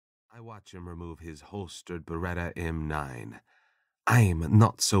watch him remove his holstered Beretta M9. I'm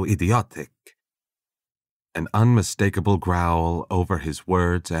not so idiotic. An unmistakable growl over his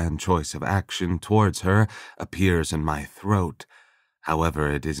words and choice of action towards her appears in my throat.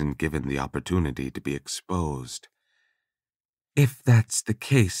 However, it isn't given the opportunity to be exposed. If that's the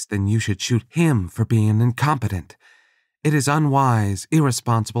case, then you should shoot him for being incompetent. It is unwise,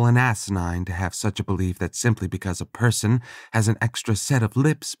 irresponsible, and asinine to have such a belief that simply because a person has an extra set of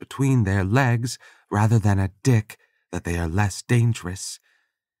lips between their legs rather than a dick, that they are less dangerous.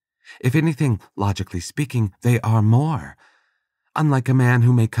 If anything, logically speaking, they are more. Unlike a man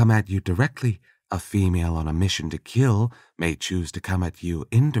who may come at you directly, a female on a mission to kill may choose to come at you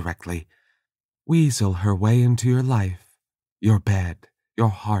indirectly. Weasel her way into your life, your bed, your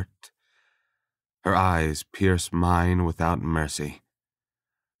heart. Her eyes pierce mine without mercy,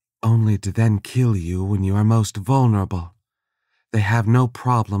 only to then kill you when you are most vulnerable. They have no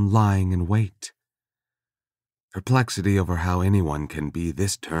problem lying in wait. Perplexity over how anyone can be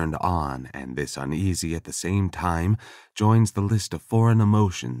this turned on and this uneasy at the same time joins the list of foreign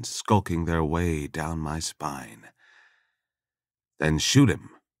emotions skulking their way down my spine. Then shoot him.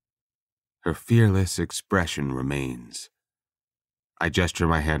 Her fearless expression remains. I gesture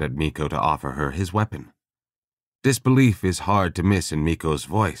my hand at Miko to offer her his weapon. Disbelief is hard to miss in Miko's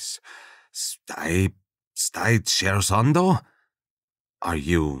voice. Stai scherzando? Are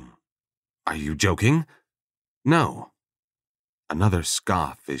you joking? No. Another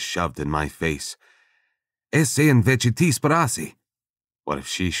scoff is shoved in my face. Esse invece ti sparasi. What if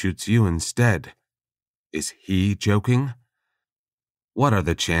she shoots you instead? Is he joking? What are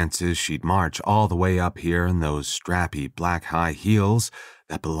the chances she'd march all the way up here in those strappy black high heels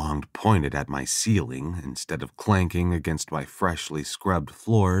that belonged pointed at my ceiling instead of clanking against my freshly scrubbed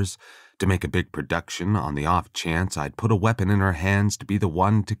floors to make a big production on the off chance I'd put a weapon in her hands to be the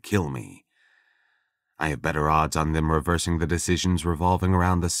one to kill me? I have better odds on them reversing the decisions revolving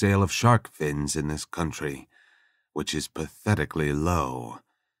around the sale of shark fins in this country, which is pathetically low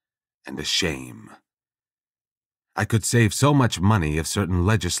and a shame. I could save so much money if certain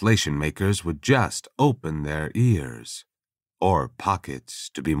legislation makers would just open their ears, or pockets,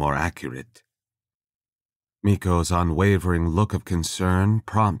 to be more accurate. Miko's unwavering look of concern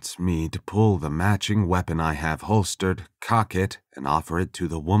prompts me to pull the matching weapon I have holstered, cock it, and offer it to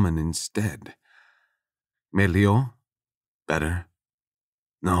the woman instead. Meglio? Better?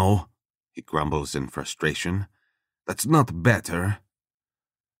 No, he grumbles in frustration. That's not better.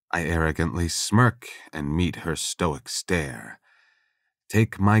 I arrogantly smirk and meet her stoic stare.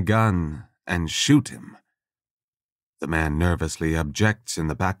 Take my gun and shoot him. The man nervously objects in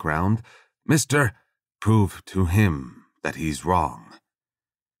the background. Mister, prove to him that he's wrong.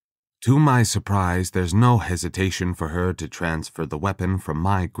 To my surprise, there's no hesitation for her to transfer the weapon from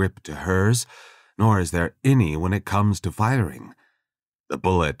my grip to hers, nor is there any when it comes to firing. The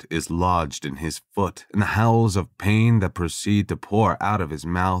bullet is lodged in his foot, and the howls of pain that proceed to pour out of his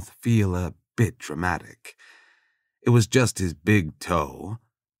mouth feel a bit dramatic. It was just his big toe.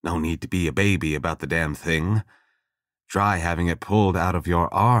 No need to be a baby about the damn thing. Try having it pulled out of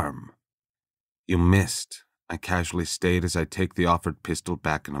your arm. You missed, I casually state as I take the offered pistol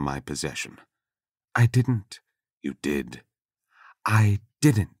back into my possession. I didn't. You did. I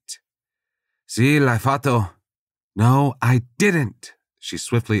didn't. Si, l'hai fatto. No, I didn't. She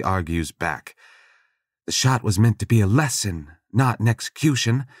swiftly argues back. The shot was meant to be a lesson, not an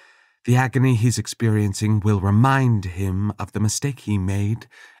execution. The agony he's experiencing will remind him of the mistake he made,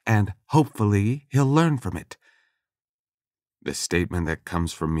 and hopefully he'll learn from it. The statement that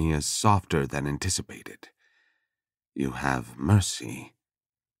comes from me is softer than anticipated. You have mercy.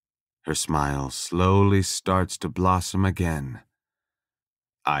 Her smile slowly starts to blossom again.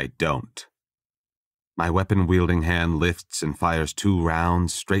 I don't. My weapon-wielding hand lifts and fires 2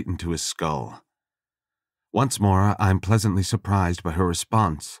 rounds straight into his skull. Once more, I'm pleasantly surprised by her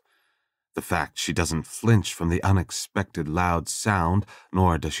response. The fact she doesn't flinch from the unexpected loud sound,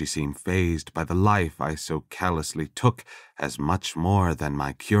 nor does she seem fazed by the life I so callously took, as much more than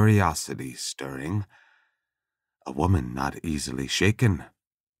my curiosity stirring. A woman not easily shaken.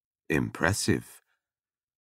 Impressive.